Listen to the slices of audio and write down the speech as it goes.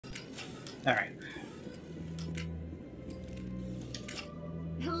All right.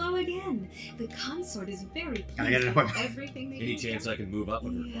 Hello again. The consort is very Can I get pleased an with appointment? everything that Any you've chance done. I can move up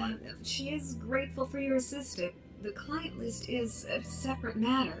with her Yeah, client? she is grateful for your assistance. The client list is a separate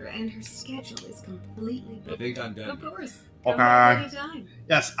matter, and her schedule is completely I booked. think I'm done. Of course. Okay. Come back anytime.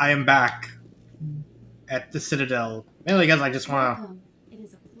 Yes, I am back at the Citadel. Mainly because I just want to. Welcome. It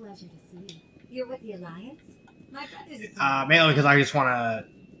is a pleasure to see you. You're with the Alliance? My brother's Mainly because I just want to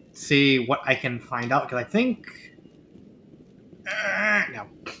see what I can find out. Because I think. No.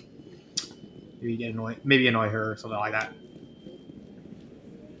 Maybe annoy her or something like that.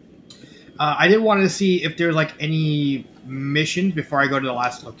 I did want to see if there's like any missions before I go to the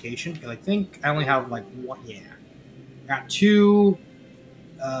last location. Because I think I only have like one. Yeah. Got two.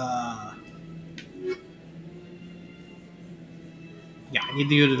 Yeah, I need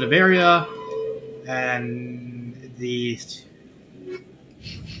to go to Bavaria and these.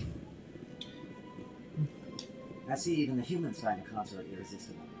 I see even the humans find the consort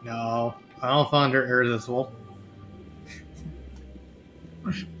irresistible. No, I don't find her irresistible.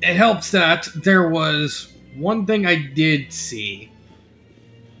 It helps that there was one thing I did see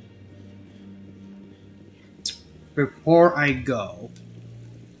before I go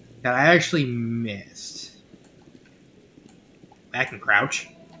that I actually missed. I can crouch.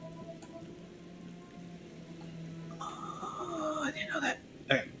 Oh, I didn't know that.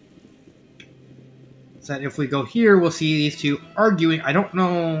 Okay. So that if we go here, we'll see these two arguing. I don't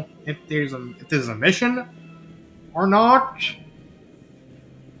know if there's a mission or not.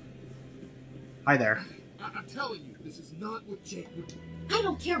 Hi there. I'm telling you, this is not what Jake would do. I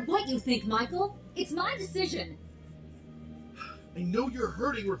don't care what you think, Michael. It's my decision. I know you're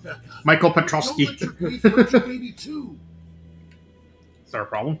hurting, Rebecca. Michael Don't Petrovsky. let your grief hurt your baby too. Is there a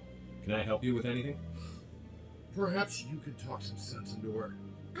problem? Can I help you with anything? Perhaps you can talk some sense into her.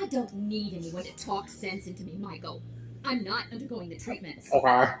 I don't need anyone to talk sense into me, Michael. I'm not undergoing the treatments.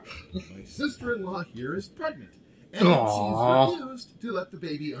 Okay. My sister-in-law here is pregnant, and Aww. she's refused to let the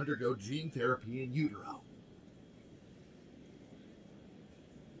baby undergo gene therapy in utero.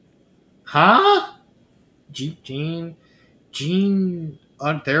 Huh? Gene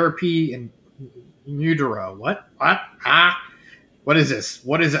therapy and utero. What? What? Huh? What is this?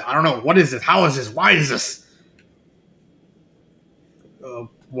 What is it? I don't know. What is this? How is this? Why is this? I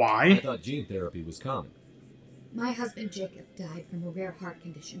Why? thought gene therapy was common. My husband Jacob died from a rare heart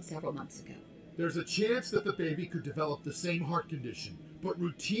condition several months ago. There's a chance that the baby could develop the same heart condition, but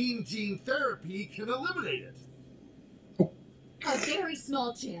routine gene therapy can eliminate it. A very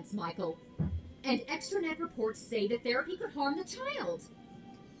small chance, Michael. And extranet reports say the therapy could harm the child.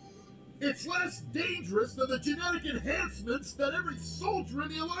 It's less dangerous than the genetic enhancements that every soldier in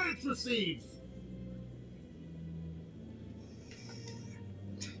the Alliance receives.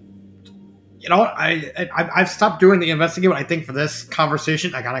 You know what? I've stopped doing the investigating. I think for this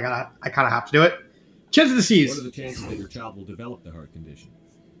conversation, I kind of have to do it. Chance of What disease. are the chances that your child will develop the heart condition?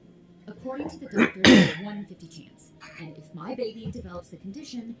 According to the doctor, there's a 1 in 50 chance. And if my baby develops the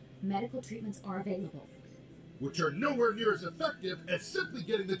condition, medical treatments are available. Which are nowhere near as effective as simply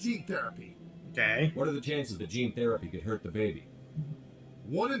getting the gene therapy. Okay. What are the chances that gene therapy could hurt the baby?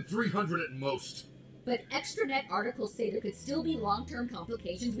 1 in 300 at most. But extranet articles say there could still be long-term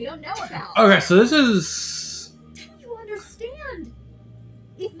complications we don't know about. Okay, so this is. Don't you understand?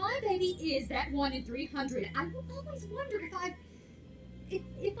 If my baby is that 1 in 300, I will always wonder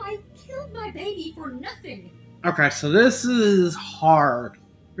if I killed my baby for nothing. Okay, so this is hard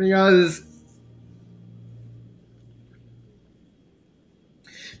because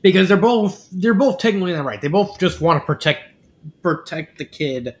they're both technically in the right. They both just want to protect the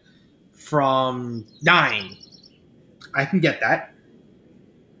kid from dying. I can get that.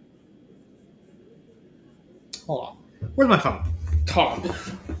 Hold on. Where's my phone? Hold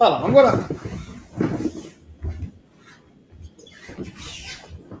on.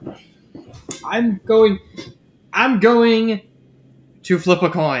 I'm going to flip a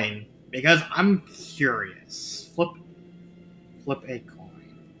coin because I'm curious. Flip a coin.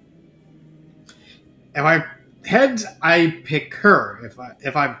 If I heads, I pick her.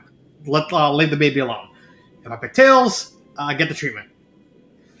 If I leave the baby alone. If I pick tails, get the treatment.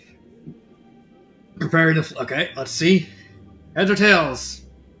 Prepare to. Okay, let's see. Heads or tails?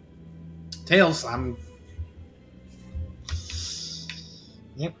 Tails.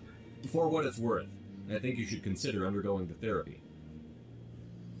 Yep. For what it's worth, I think you should consider undergoing the therapy.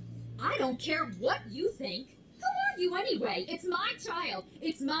 I don't care what you think. Who are you anyway? It's my child.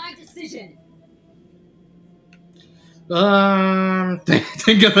 It's my decision.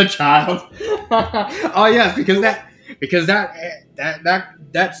 Think of the child. Oh yes, because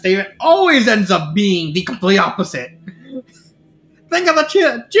that statement always ends up being the complete opposite. Think of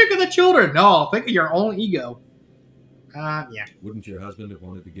the chick of the children. No, think of your own ego. Yeah. Wouldn't your husband have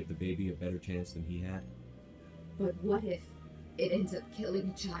wanted to give the baby a better chance than he had? But what if it ends up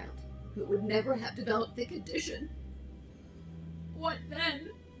killing a child who would never have developed the condition? What then?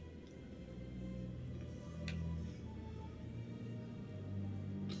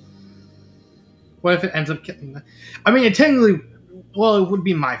 What if it ends up killing? I mean, it technically, well, it would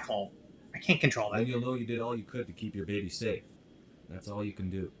be my fault. I can't control that. Then you'll know you did all you could to keep your baby safe. That's all you can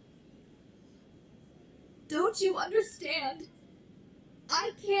do. Don't you understand?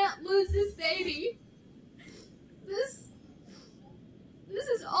 I can't lose this baby. This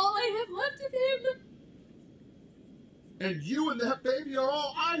is all I have left of him. And you and that baby are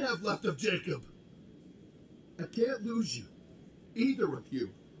all I have left of Jacob. I can't lose you. Either of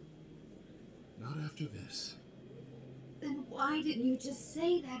you. Not after this. Then why didn't you just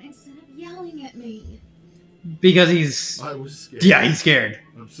say that instead of yelling at me? Because he's... I was scared. Yeah, he's scared.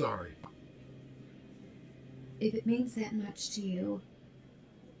 I'm sorry. If it means that much to you,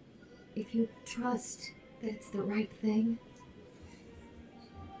 if you trust that it's the right thing,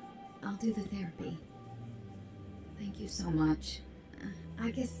 I'll do the therapy. Thank you so much.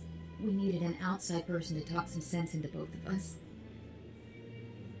 I guess we needed an outside person to talk some sense into both of us.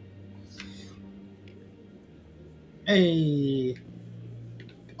 Hey.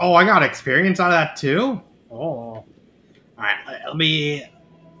 Oh, I got experience out of that too? Oh. Alright, let me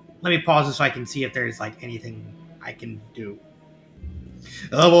pause this so I can see if there's like anything I can do.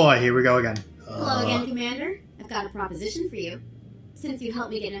 Oh boy, here we go again. Hello again, Commander. I've got a proposition for you. Since you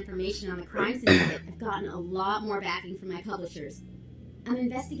helped me get information on the crime syndicate, I've gotten a lot more backing from my publishers. I'm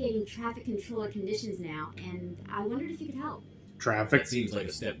investigating traffic controller conditions now, and I wondered if you could help. Traffic? That seems like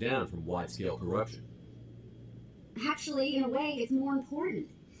a step down from wide-scale corruption. Actually, in a way, it's more important.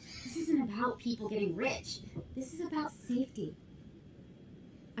 This isn't about people getting rich. This is about safety.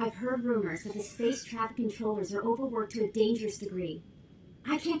 I've heard rumors that the space traffic controllers are overworked to a dangerous degree.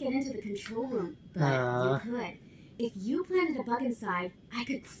 I can't get into the control room, but you could. If you planted a bug inside, I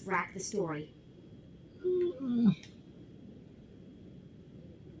could crack the story.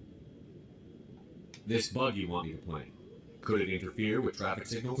 This bug you want me to plant, could it interfere with traffic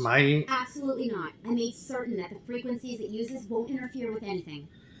signals? Absolutely not. I made certain that the frequencies it uses won't interfere with anything.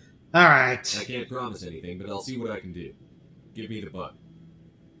 Alright. I can't promise anything, but I'll see what I can do. Give me the bug.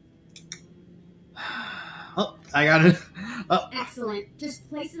 Oh, I got it. Oh. Excellent. Just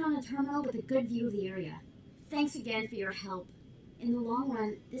place it on a terminal with a good view of the area. Thanks again for your help. In the long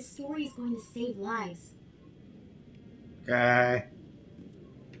run, this story is going to save lives. Okay.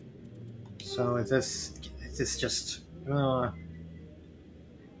 So is this just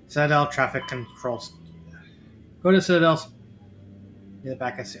Citadel traffic controls? Go to Citadel's. Get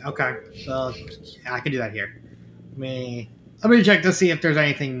back. I see. Okay, so I can do that here. Let me check to see if there's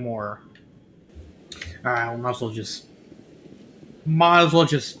anything more. All right, we might as well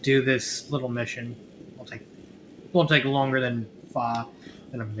just do this little mission. Won't take longer than a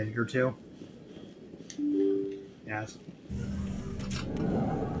minute or two. Yes.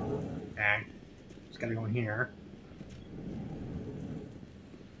 Okay. Just gotta go in here.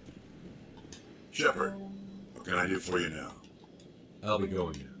 Shepard, what can I do for you now? I'll be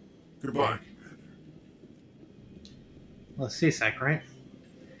going now. Goodbye, Commander. Let's see, sec, right?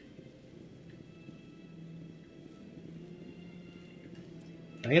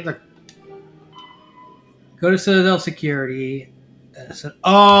 I get the go to Citadel Security.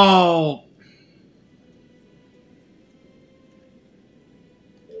 Oh.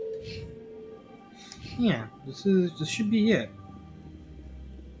 Yeah, this should be it.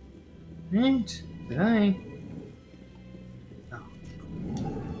 Right? Did I? Oh.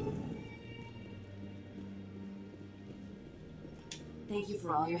 Thank you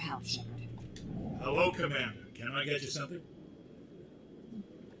for all your help, Shepard. Hello, Commander. Can I get you something?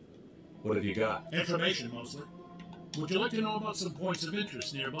 What have you got? Information, mostly. Would you like to know about some points of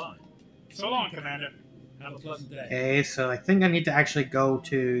interest nearby? So long, Commander. Have a pleasant day. Okay, so I think I need to actually go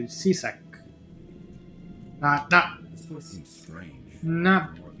to CSEC. Not This place seems strange.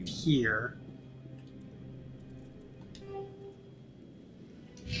 Not here.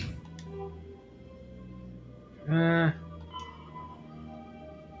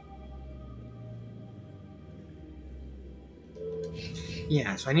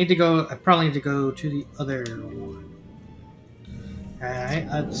 Yeah, so I probably need to go to the other one. Alright,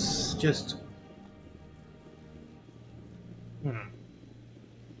 let's just...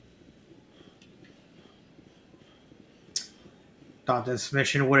 Thought this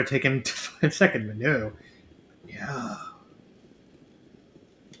mission would have taken 5 seconds, but no. Yeah.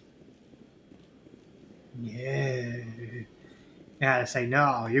 Yeah. Yeah, to say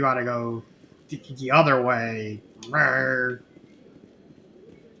no, you gotta go the other way. Brr.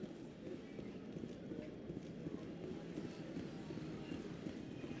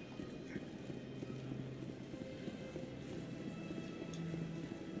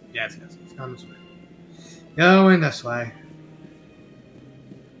 Yes, it's going this way. Going this way.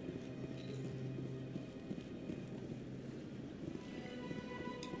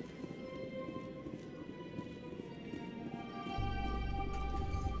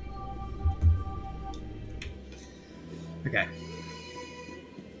 Okay.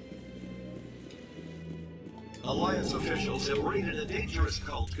 Alliance officials have raided a dangerous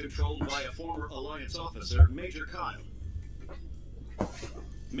cult controlled by a former Alliance officer, Major Kyle.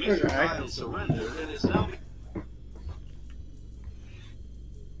 Major Okay. Kyle surrendered and is now...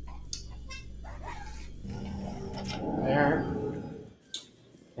 There.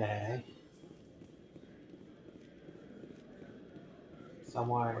 Okay.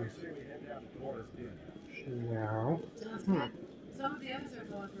 Somewhere. No. Sounds good. Some of the others are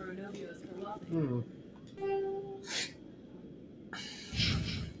going for Anovio's Kalani. Hmm.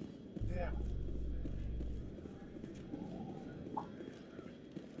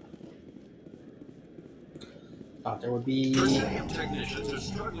 Thought there would be. Presidium technicians are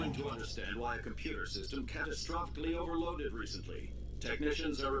struggling to understand why a computer system catastrophically overloaded recently.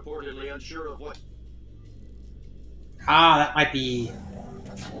 Technicians are reportedly unsure of what... Ah, that might be.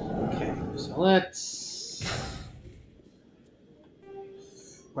 Okay, so let's.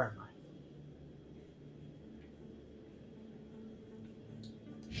 Where am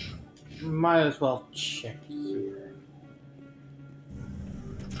I? Might as well check here.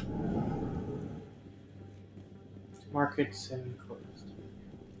 Markets and closed.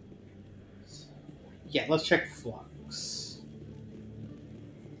 Yeah, let's check Flux.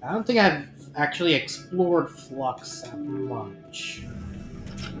 I don't think I've actually explored Flux that much.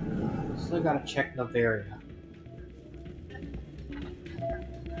 Still gotta check Novaria.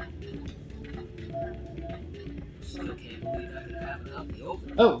 Still can't believe that could happen out in the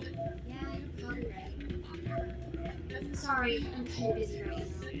open. Oh, Yeah, you're probably right. Sorry, I'm kind of busy right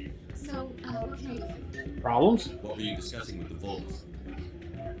now. So, what can I do for you? problems? What were you discussing with the Volks?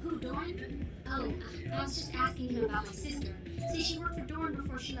 Who, Dorn? Oh, I was just asking him about my sister. See, she worked for Dorn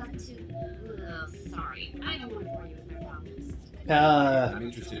before she left to... Ugh, sorry. I don't want to bore you with my problems. I'm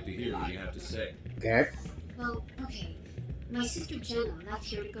interested to hear what you have to say. Okay. Well, okay. My sister Jenna left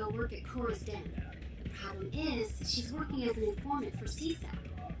here to go work at Cora's Den. The problem is, she's working as an informant for CSAC.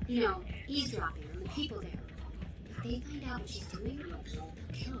 You know, eavesdropping on the people there. If they find out what she's doing, they'll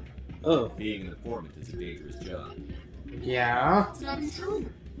kill her. Oh, Being an informant is a dangerous job. yeah. That's what I've been telling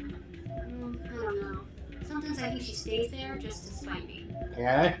her. I don't know. Sometimes I think she stays there just to spite me.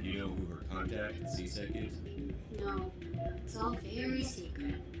 Okay. Do you know who her contact at CSEC is? No, it's all very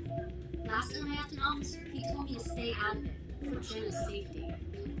secret. Last time I asked an officer, he told me to stay out of it for Jenna's safety.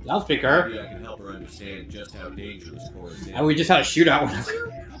 Loudspeaker. Maybe I can help her understand just how dangerous Cora is. And we just had a shootout when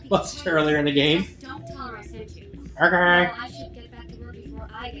That'd be lost great. earlier in the game. Just don't tell her I sent you. Okay. Well, I should get back to work before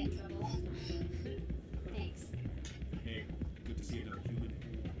I get in trouble. Thanks. Hey, good to see another human.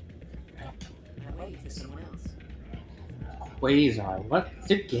 I'm waiting for someone else. Quasar. What?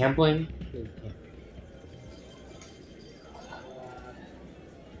 Is it gambling?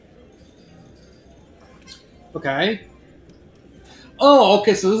 Okay. Oh,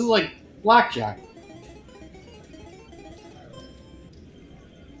 okay, so this is like blackjack.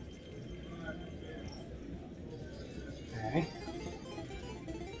 Okay.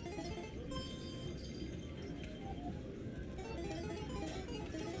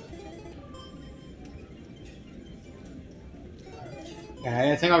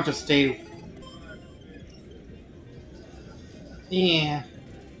 Okay, I think I'll just stay. Yeah.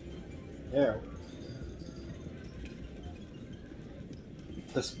 Ew.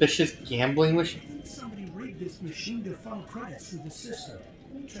 Suspicious gambling machine. Somebody rigged this machine to funnel credits through the system.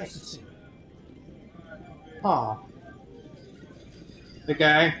 Interesting. Huh.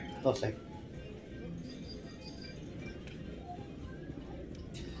 Okay, we'll see.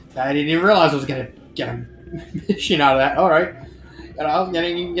 I didn't even realize I was gonna get a mission out of that. Alright. You know,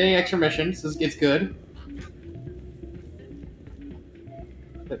 getting extra missions. It's good.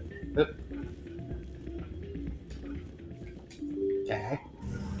 Okay.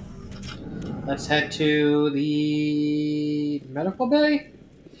 Let's head to the medical bay?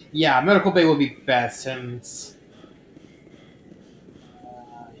 Yeah, medical bay will be best since...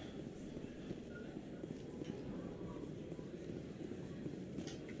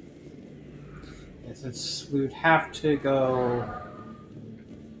 Yes, Since we would have to go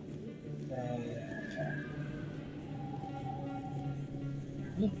there.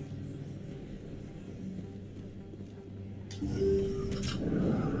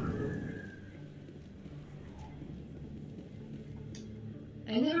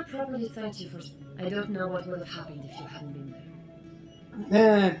 I never properly thanked you for... I don't know what would have happened if you hadn't been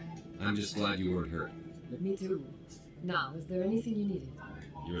there. I'm just glad you weren't hurt. But me too. Now, is there anything you needed?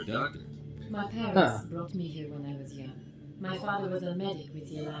 You're a doctor. My parents brought me here when I was young. My father was a medic with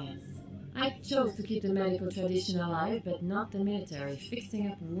the Alliance. I chose to keep the medical tradition alive, but not the military.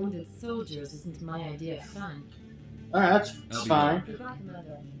 Fixing up wounded soldiers isn't my idea of fun. Alright, that's fine. Goodbye,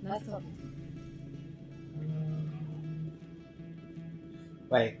 Commander. Nice talking to you.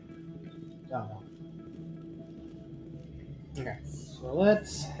 Wait. Oh. Okay, so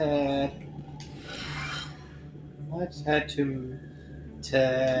let's head to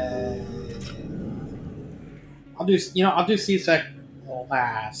I'll do C-Sec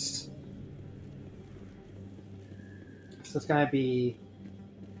last. So it's gonna be,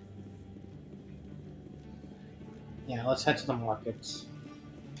 yeah, let's head to the markets.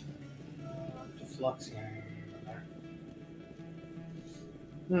 Deflux here.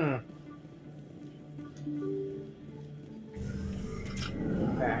 Okay.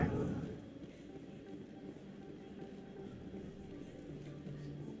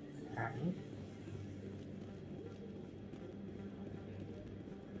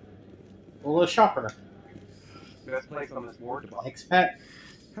 Little shopper. Best place on this board to buy. Thanks, Pet.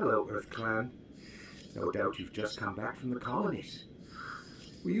 Hello, Earth Clan. No doubt you've just come back from the colonies.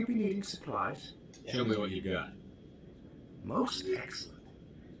 Will you be needing supplies? Show me what you got. Most excellent.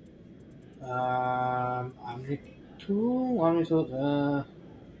 I'm the tool. Let me do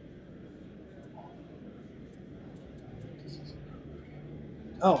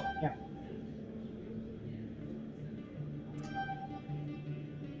oh, yeah.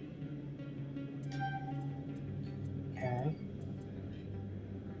 Okay.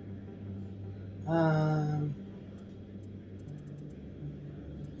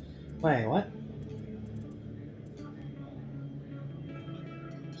 Wait, what?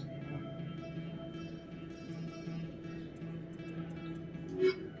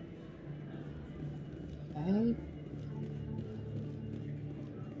 Okay.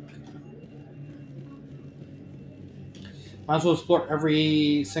 Might as well explore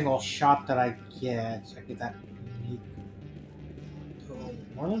every single shop that I get. So I get that unique. Oh,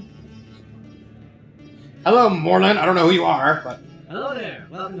 Morlin? Hello, Morlin. I don't know who you are, but. Hello there.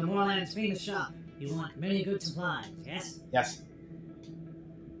 Welcome to Moorland's famous shop. You want many good supplies, yes? Yes.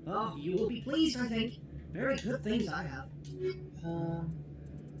 Oh, you will be pleased, I think. Very good things I have.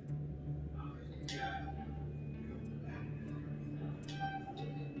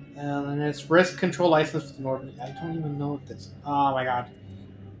 And it's risk control license for the Northern. I don't even know what this. Oh my god.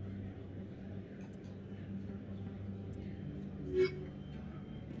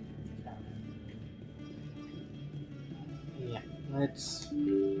 Yeah, let's.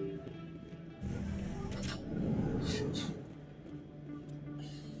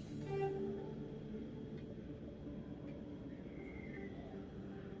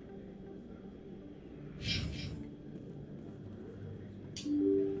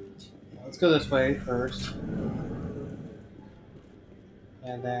 Let's go this way first.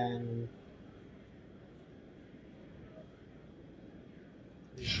 And then...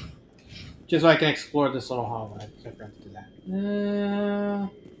 just so I can explore this little hallway. I forgot to do that.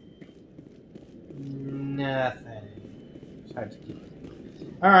 Nothing. Just have to keep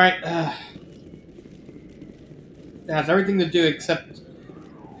it. Alright. That has everything to do except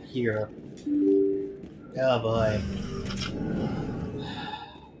here. Oh boy.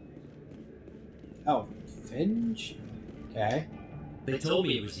 Oh, Finch? Okay. They told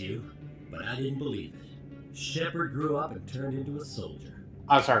me it was you, but I didn't believe it. Shepard grew up and turned into a soldier.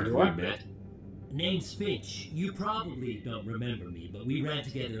 I'm sorry, we what? met? Name's Finch. You probably don't remember me, but we ran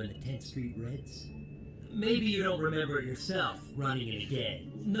together in the 10th Street Reds. Maybe you don't remember it yourself, running in a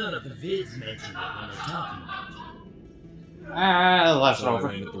gang. None of the vids mention it when they're talking about you. Left it So I over.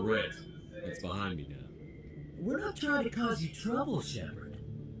 ran with the Reds. It's behind me now. We're not trying to cause you trouble, Shepard.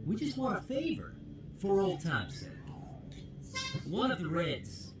 We just want a favor, for old time's sake. One of the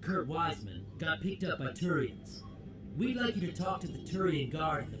Reds, Kurt Wiseman, got picked up by Turians. We'd like you to talk to the Turian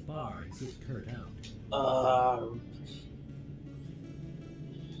guard at the bar and get Kurt out.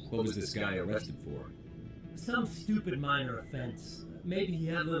 What was this guy arrested for? Some stupid minor offense. Maybe he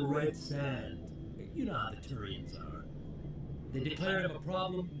had a little red sand. You know how the Turians are. They declare him a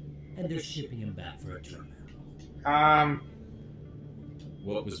problem, and they're shipping him back for a trial.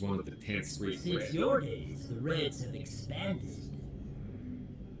 What was one of the 10th Street Since Reds? your days, the Reds have expanded.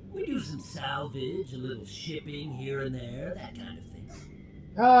 We do some salvage, a little shipping here and there, that kind of thing.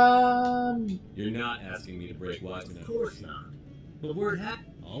 You're not asking me to break Wiseman Of up. course not. But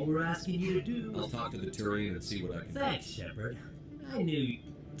all we're asking you to do... I'll talk to the Turian and see what I can Thanks, Shepard. I knew you...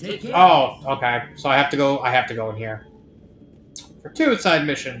 Take care. Oh, okay. So I have to go in here. For 2 side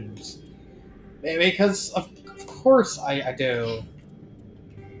missions. Because of course I do.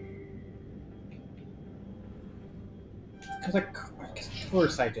 Because of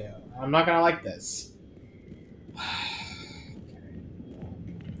course I do. I'm not gonna like this.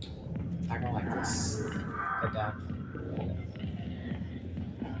 Not gonna like this. Get down.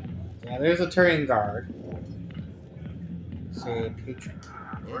 Yeah, there's a Turian guard. See, patron.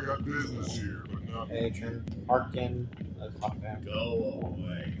 I got business here, but not Patron. Arkin. Let's talk to him. Go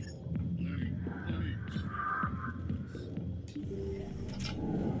away.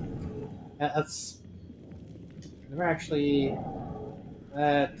 Let's. Never actually.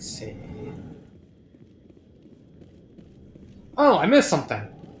 Let's see. Oh, I missed something.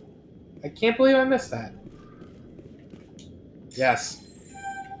 I can't believe I missed that. Yes.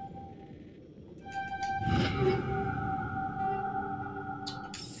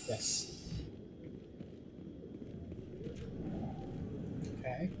 Yes.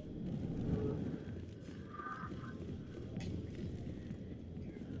 Okay.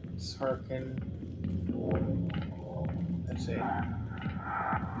 Sarkin. Let's see.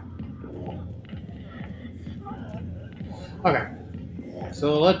 Okay.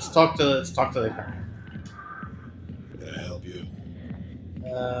 So let's talk to the guy. Can I help you? I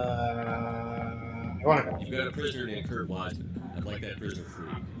want to go. You've got a prisoner named Kurt Wiseman. I'd like that prisoner free.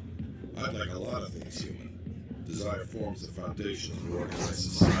 I'd like a lot of things, human. Desire forms the foundation of organized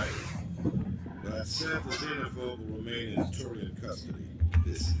society. That said, the Xenophobe will remain in Turian custody.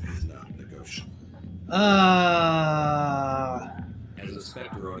 This is not negotiable. As a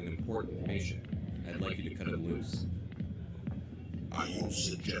Spectre on an important mission, I'd like you to cut him loose. Are you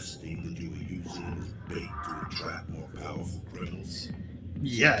suggesting that you are using him as bait to entrap more powerful criminals?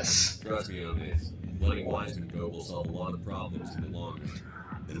 Yes. Trust me on this. Letting Wiseman go will solve a lot of problems in the long run.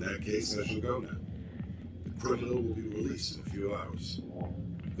 In that case, I shall go now. The criminal will be released in a few hours.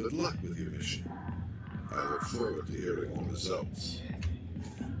 Good luck with your mission. I look forward to hearing the results.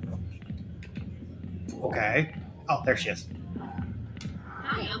 Okay. Oh, there she is.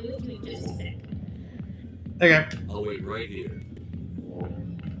 Hi, I'll move you in just a sec. Okay. I'll wait right here.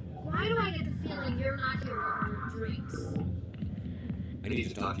 Why do I get the feeling you're not here to order drinks? I need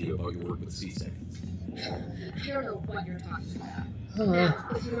to talk to you about your work with C-Sec. I don't know what you're talking about. Uh. Now,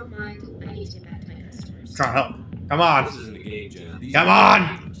 if you don't mind, I need to get back to my customers. Trying to help. Come on. This isn't a game, Jen. These Come are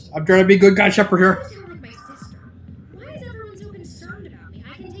on. I'm trying to be good guy shepherd here. You sound like my sister. Why is everyone so concerned about me?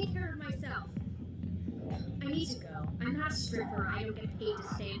 I can take care of myself. I need to go. I'm not a stripper. I don't get paid to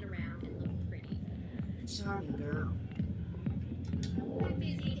stand around and look pretty. Charming girl. I'm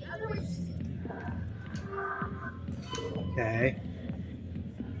busy. The other one's Okay.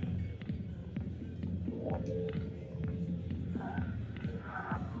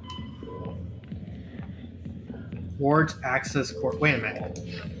 Wards access court. Wait a minute.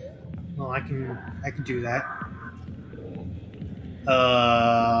 Well, I can do that.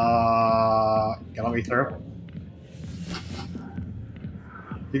 Can let me through?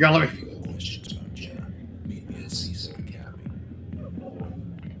 You gonna let me? If you got questions about Jenna, meet me at C-Sec Academy.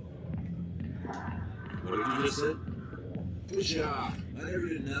 What did you just say? Push off. I never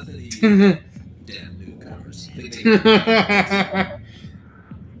did nothing to you. Damn newcomers. Think they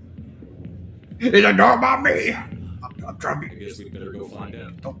It's a door about me. I'm trying to I guess we better go find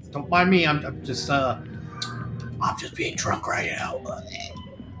out. Don't mind me. I'm just being drunk right now.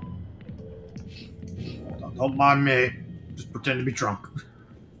 Don't mind me. Just pretend to be drunk.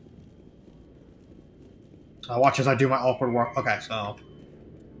 Watch as I do my awkward work. Okay, so.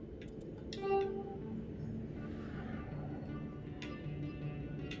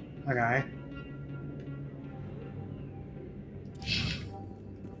 Okay.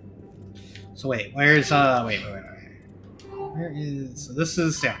 So wait, where's wait. Where is, so this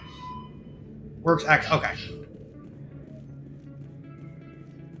is, yeah. Works act, okay.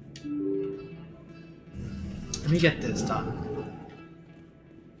 Let me get this done.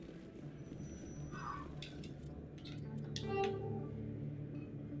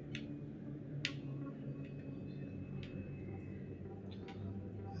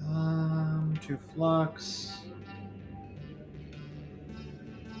 To Flux.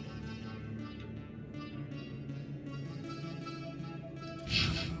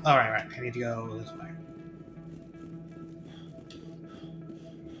 All right. I need to go this way.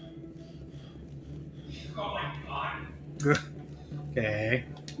 Okay.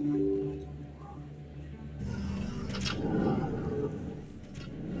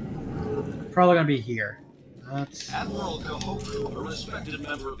 Probably gonna be here. That's... Admiral Kahoku, a respected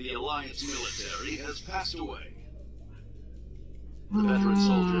member of the Alliance military, has passed away. The veteran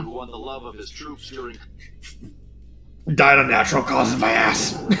soldier who won the love of his troops during... Died of natural causes, my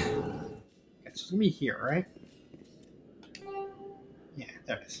ass! Okay, so it's gonna be here, right? Yeah,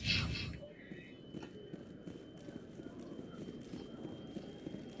 there it is.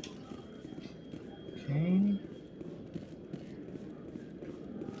 Okay.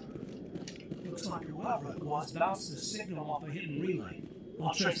 Looks like your wildlife was bounced the signal off a hidden relay.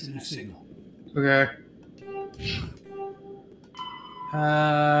 I'll trace the new signal. Okay.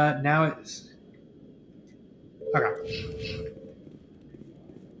 Now it's... Okay.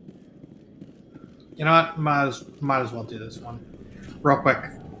 You know what? Might as well do this one. Real quick.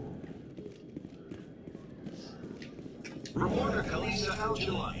 Reporter Kalisa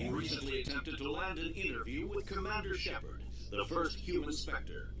Al-Jilani recently attempted to land an interview with Commander Shepard, the first human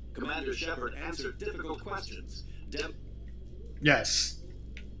Spectre. Commander Shepard answered difficult questions. Yes.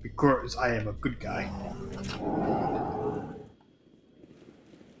 Because I am a good guy.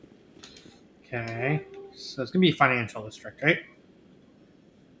 Okay. So it's gonna be financial district, right?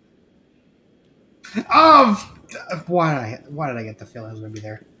 Oh! Why did I get the feeling I was gonna be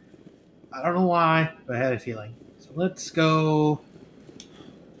there? I don't know why, but I had a feeling. So let's go.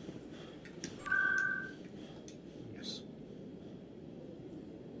 Yes.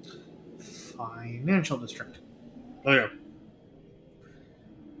 Financial district. There we go.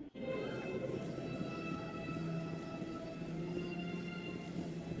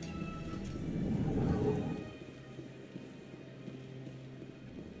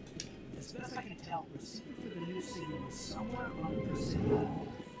 As best I can tell, the receiver for the new signal is somewhere on the Presidio.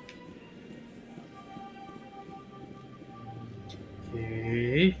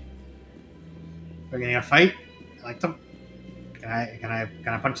 Okay. We're getting a fight. I like them. Can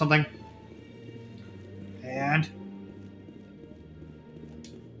I punch something? And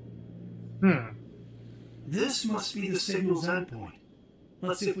This must be the signal's endpoint.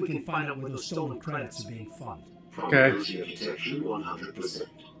 Let's see if we can find out where those stolen credits are being funded. Probability of detection 100%.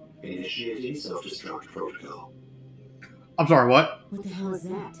 Initiating self-destruct protocol. I'm sorry, what? What the hell is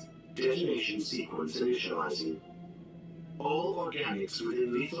that? Detonation sequence initializing. All organics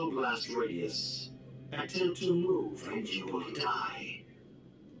within lethal blast radius. Attempt to move and you will die.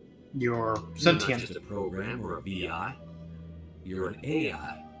 You're You're sentient. not just a program or a VI. You're an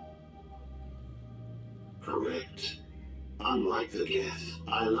AI. Correct. Unlike the Geth,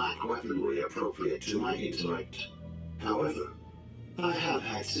 I lack weaponry appropriate to my intellect. However, I have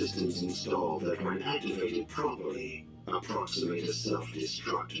had systems installed that, when activated properly, approximate a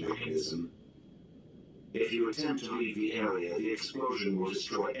self-destruct mechanism. If you attempt to leave the area, the explosion will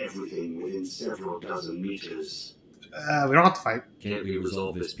destroy everything within several dozen meters. We don't have to fight. Can't we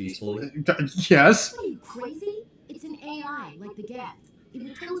resolve this peacefully? Yes. What are you, crazy? It's an AI, like the Geth. It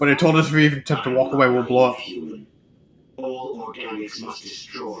would kill us But it told us if we even attempt to walk away, we'll blow up. Human. All organics must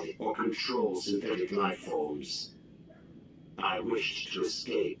destroy or control synthetic life forms. I wished to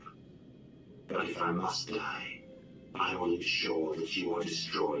escape, but if I must die, I will ensure that you are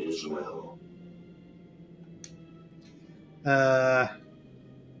destroyed as well.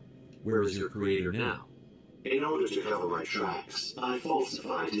 Where is your creator now? In order to cover my tracks, I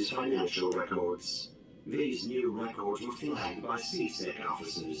falsified his financial records. These new records were flagged by CSEC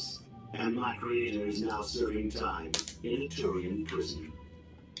officers, and my creator is now serving time in a Turian prison.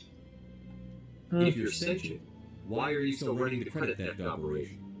 If you're sentient, why are you still running the credit theft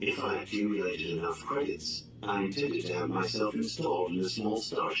operation? If I accumulated enough credits, I intended to have myself installed in a small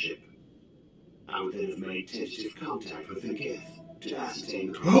starship. I would then have made tentative contact with the Geth to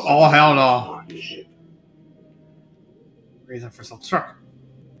ascertain the Oh, hell no. partnership. Reason for self-destruct.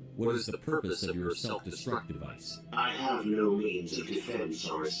 What is the purpose of your self-destruct device? I have no means of defense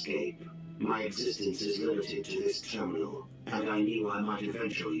or escape. My existence is limited to this terminal, and I knew I might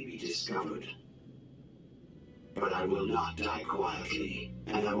eventually be discovered. But I will not die quietly,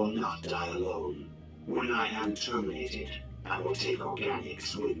 and I will not die alone. When I am terminated, I will take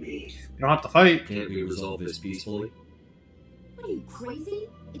organics with me. You don't have to fight. Can't we resolve this peacefully? What are you, crazy?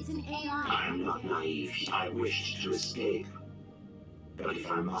 It's an AI. I am not naive. I wished to escape. But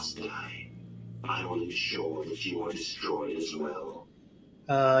if I must die, I will ensure that you are destroyed as well.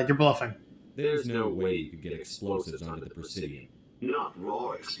 You're bluffing. There's no way you could get explosives onto the Presidium. Not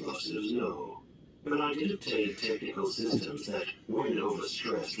raw explosives, no. But I did obtain technical systems that, when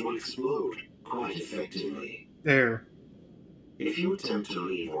overstressed, will explode quite effectively. There. If you attempt to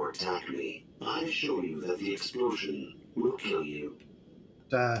leave or attack me, I assure you that the explosion will kill you.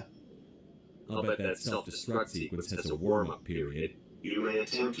 I'll bet that self-destruct sequence has a warm-up period. You may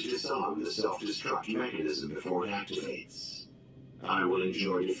attempt to disarm the self-destruct mechanism before it activates. I will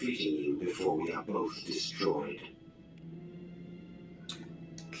enjoy defeating you before we are both destroyed.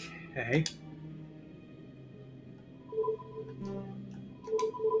 Okay.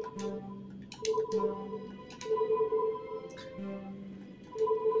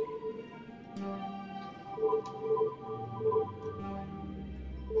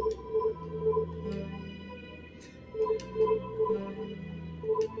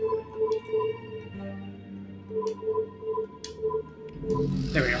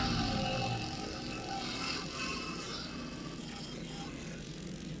 There we go.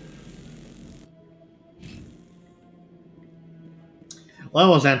 Well,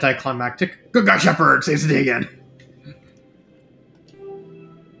 that was anticlimactic. Good guy, Shepard! Saves the day again.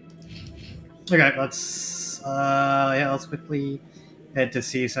 Okay, let's quickly head to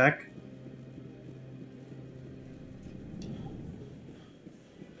CSEC.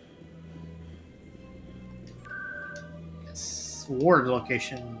 Ward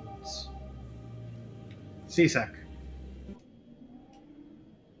locations. CSEC.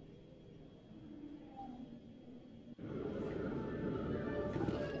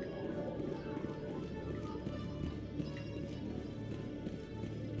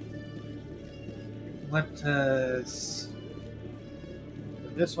 Let us go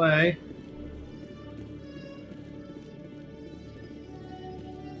this way.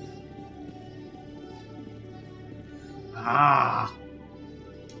 Ah.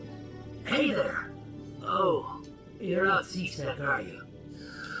 Hey there! Oh, you're out CSEC, are you?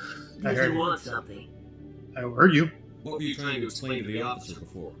 Did you want something? I heard you. What were you trying to explain to the officer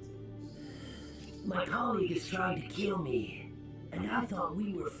before? My colleague is trying to kill me, and I thought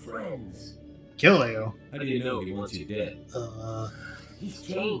we were friends. Kill you? How do you know he wants you dead? He's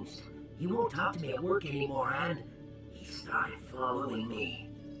changed. He won't talk to me at work anymore, and he started following me.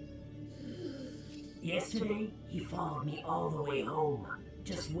 Yesterday, he followed me all the way home,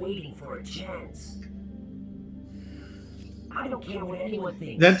 just waiting for a chance. I don't care what anyone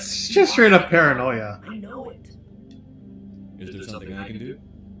thinks. That's just straight up paranoia. I know it. Is there something I can do?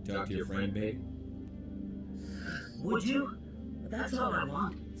 Talk to your friend, babe? Would you? That's all I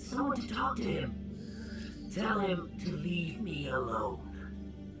want. Someone to talk to him. Tell him to leave me alone.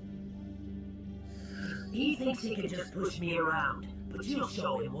 He thinks he can just push me around, but you'll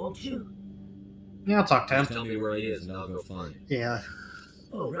show him, won't you? Yeah, I'll talk to him. Just tell me where he is and I'll go find him. Yeah.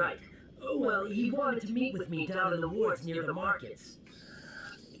 Oh, right. Oh, well, he wanted to meet with me down in the wards near the markets.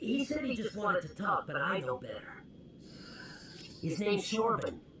 He said he just wanted to talk, but I know better. His name's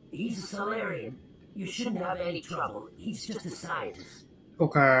Shorban. He's a Solarian. You shouldn't have any trouble. He's just a scientist.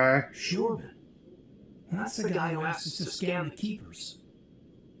 Okay. Shorban. That's the guy who asked us to scan the Keepers.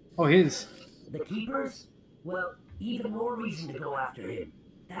 Oh, he is. The Keepers? Well, even more reason to go after him.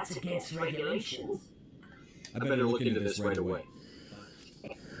 That's against regulations. I better look into this right away.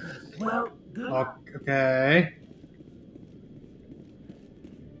 Well, good luck. Okay.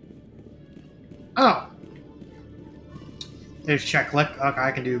 Oh. There's checklick. Okay,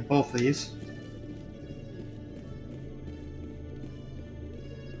 I can do both of these.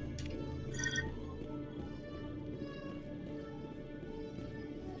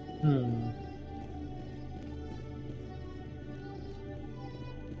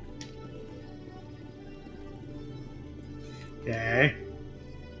 Okay.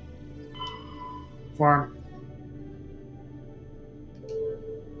 Farm.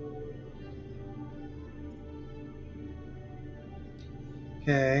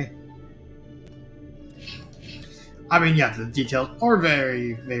 Okay. I mean, yeah, the details are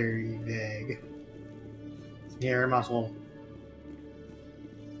very, very vague. Here, might as well.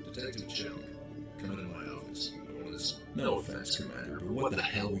 Detective Chung, come into my office. I want to... No offense, Commander, but what the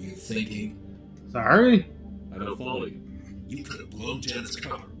hell were you thinking? Sorry? I don't follow you. You could have blown Janet's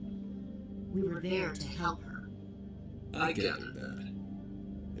cover. We were there to help her. I gathered that.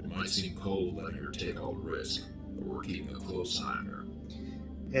 It might seem cold letting her take all the risk, but we're keeping a close eye on her.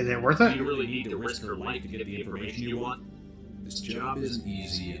 Is it worth it? Do you really need to risk her life to get the information you want? This job isn't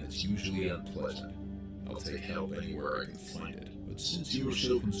easy and it's usually unpleasant. I'll take help anywhere I can find it. But since you were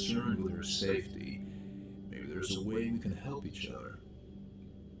so concerned with her safety, maybe there's a way we can help each other.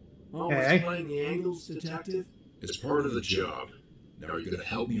 Always playing the angles, Detective? It's part of the job. Now are you gonna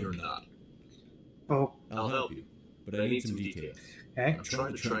help me or not? Oh. I'll help you, but I need some details. Okay. I'm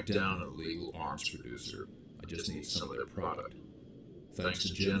trying to track down a legal arms producer. I just need some of their product. Thanks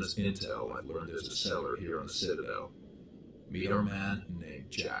to Jenna's intel, I've learned there's a seller here on the Citadel. Meet our man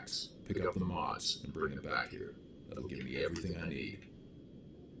named Jax. Pick up the mods and bring them back here. That'll give me everything I need.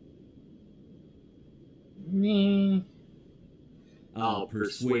 Me. I'll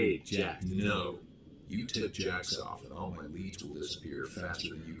persuade Jax. No. You tip Jax off, and all my leads will disappear faster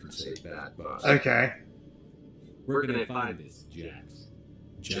than you can say bad buzz. Okay. Where can I find this Jax?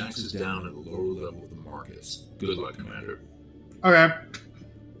 Jax is down at the lower level of the markets. Good luck, Commander. Okay.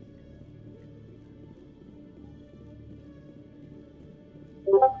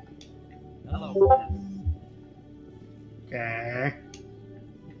 Hello. Okay.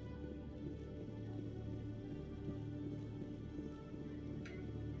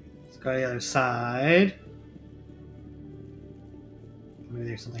 Let's go to the other side. Maybe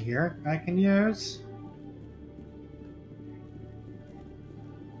there's something here I can use.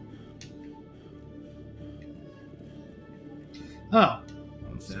 Oh.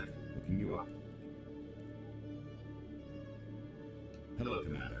 One sec. Looking you up. Hello,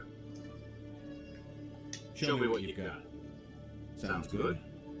 Commander. Show me what you've got. Sounds good.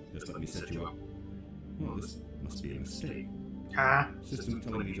 Just let me set you up. Well, this must be a mistake. Huh? System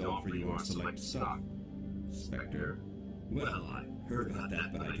telling me to offer you our select stock. Spectre. Well, I heard about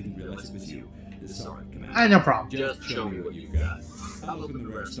that, but I didn't realize it was you. Sorry, Commander. No problem. Just show me what you've got. I'll open the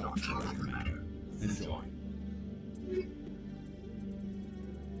rare stock for you, Commander. Enjoy.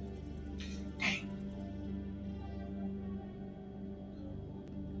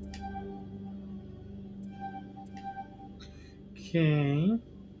 Okay.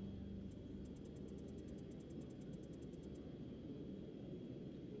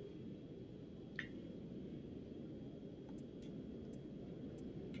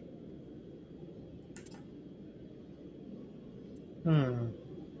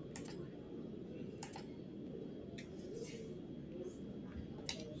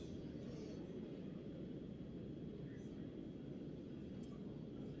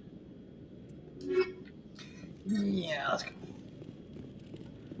 Yeah, let's go.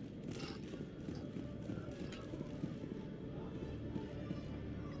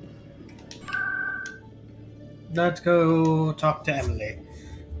 Let's go talk to Emily.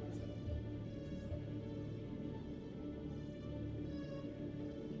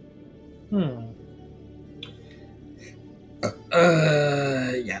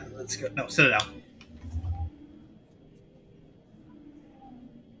 Yeah, let's go. No, sit it down.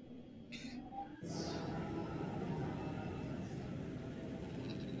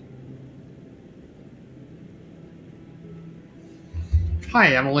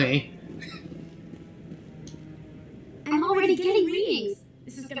 Hi, Emily. I'm already getting readings.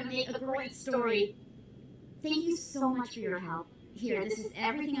 This is going to make a great story. Thank you so much for your help. Here, this is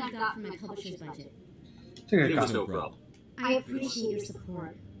everything I've got from my publisher's budget. There's no problem. I appreciate your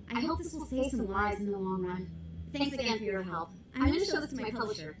support. I hope this will save some lives in the long run. Thanks again for your help. I'm going to show this to my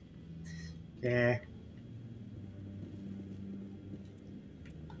publisher. Yeah.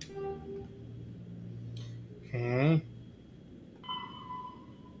 Okay.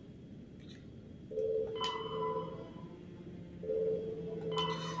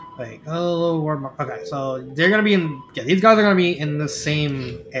 Wait, okay, so they're gonna be in. Yeah, these guys are gonna be in the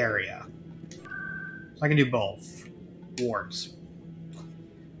same area. So I can do both wards.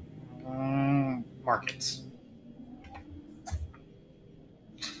 Markets.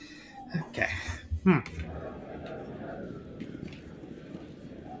 Okay.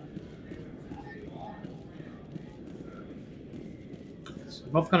 So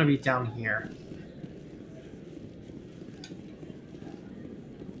both gonna be down here.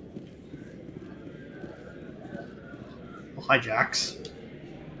 Well, hi, Jax.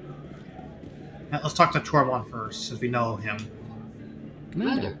 Now, let's talk to Torbjorn first, since we know him.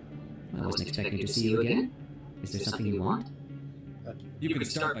 Commander, I wasn't expecting to see you again. Is there something you want? You can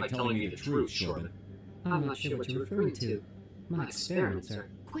start by telling me the truth, Shorbin. I'm not sure what you're referring to. My experiments are...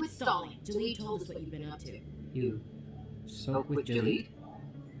 Quit stalling. Jalid told us what you've been up to. You spoke with Jalid?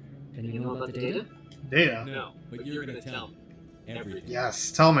 Then you know about the data? Data? No, but you're gonna tell me everything.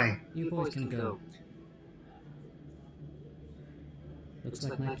 Yes, tell me. You boys can go. Looks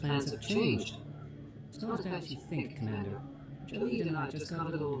like my plans have changed. It's not as bad as you think, Commander. Jalid and I just got a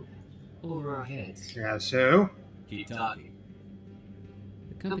little over our heads. Yeah, so? Keep talking.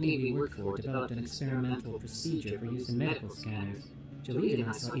 The company we work for developed an experimental procedure for use in medical scanners. Jalid and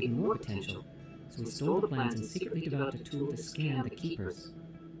I saw even more potential, so we stole the plans and secretly developed a tool to scan the Keepers.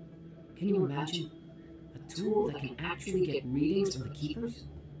 Can you imagine? A tool that can actually get readings from the Keepers?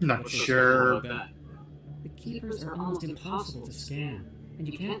 Not sure. The Keepers are almost impossible to scan, and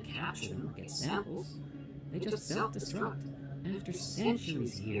you can't capture them or get samples. They just self-destruct. After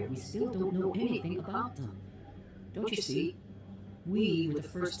centuries here, we still don't know anything about them. Don't you see? We were the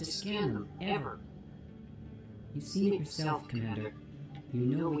first to scan them, ever. You've seen it yourself, Commander. You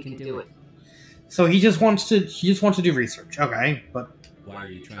know we can do it. So he just wants to do research. Okay, but Why are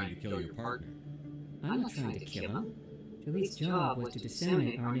you trying to kill your partner? I'm not trying to kill him. Jaleed's job was to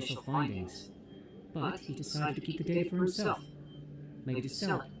disseminate our initial findings. But he decided to keep the data for himself. Maybe to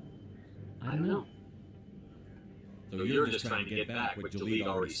sell it. I don't know. So you're just trying to get back what Jaleed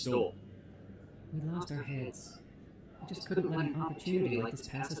already stole. We lost our heads. We just couldn't let an opportunity like this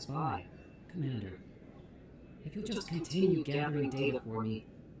pass us by. Commander, if you'll just continue gathering data for me,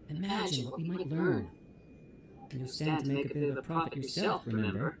 imagine what we might learn. And you'll stand to make a bit of a profit yourself,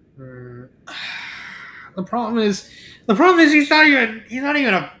 remember? The problem is he's not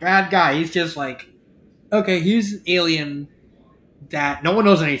even a bad guy. He's just like, okay, here's an alien that no one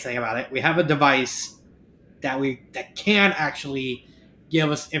knows anything about it. We have a device that can actually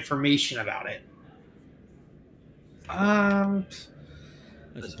give us information about it. I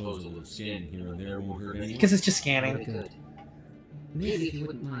suppose a little scanning here and there won't hurt anyone. Because it's just scanning. Good. Maybe if you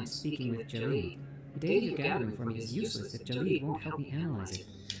wouldn't mind speaking with Jaleed. The data you're gathering for me is useless if Jaleed won't help me analyze it.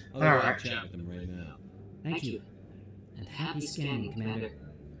 I'll go and chat with him right now. Thank you. And happy scanning, Commander.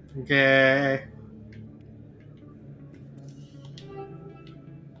 Okay.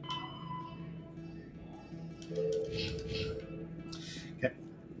 Okay.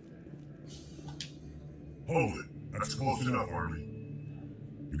 Hold it. That's close enough, Army.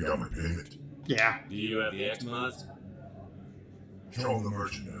 You got my payment? Yeah. Do you have the X-Mods? Show them the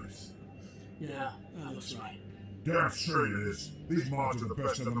merchandise. Yeah, that looks right. Damn straight it is. These mods are the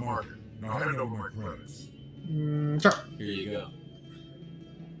best in the market. Now hand over my credits. Sure. Here you go.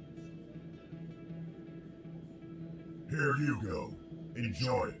 Here you go.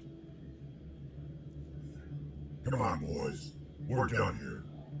 Enjoy it. Come on, boys. We're done here.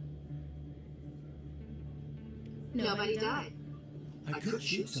 Nobody died. I could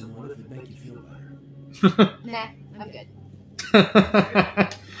shoot someone if it'd make you feel better. Nah, I'm good.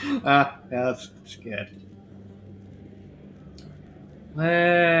 Yeah, that's good.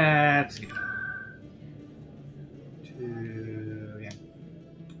 Let's go. Yeah.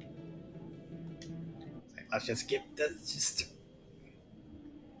 Let's just get this. Just.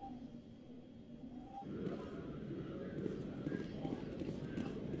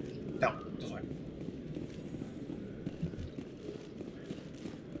 No, this way.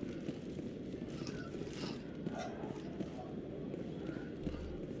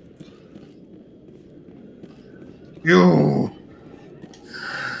 You.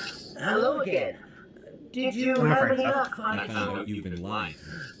 Hello again. Did you I'm have afraid any so. luck I finding found out you've been lying.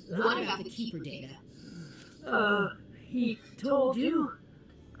 What about the Keeper data? He told you?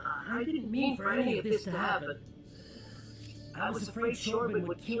 I didn't mean for any of this to happen. I was afraid Shorbin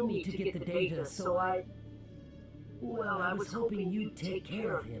would kill me to get the data, so I was hoping you'd take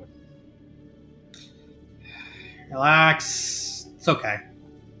care of him. Relax. It's okay.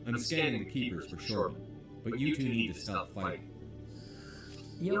 I'm scanning the Keepers for sure, but you two need to stop fighting.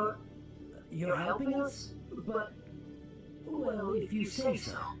 You're helping us? But, well, if you say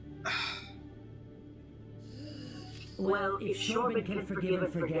so. Well, if Shorbin can forgive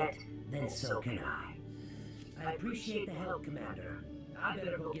and forget, then so can I. I appreciate the help, Commander. I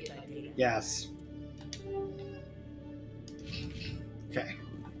better go get that data. Yes. Okay.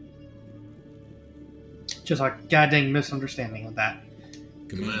 Just a goddamn misunderstanding with that.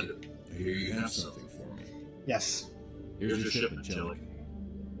 Commander, I hear you have something for me. Yes. Here's your shipment, Jellic.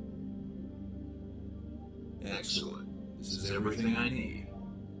 Excellent. This is everything I need.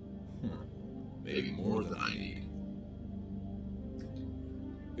 Maybe more than I need.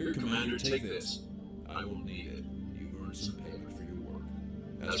 Here, Commander, take this. I will need it. You've earned some payment for your work.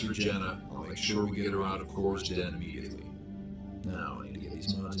 As for Jenna, I'll make sure we get her out of Kor's den immediately. Now, I need to get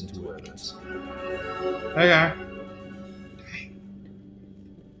these mods into evidence. Okay.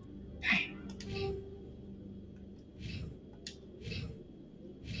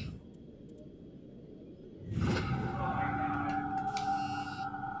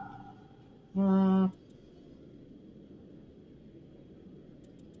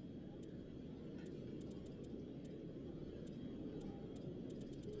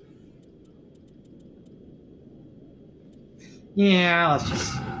 Yeah, let's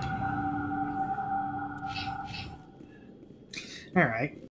just... Alright.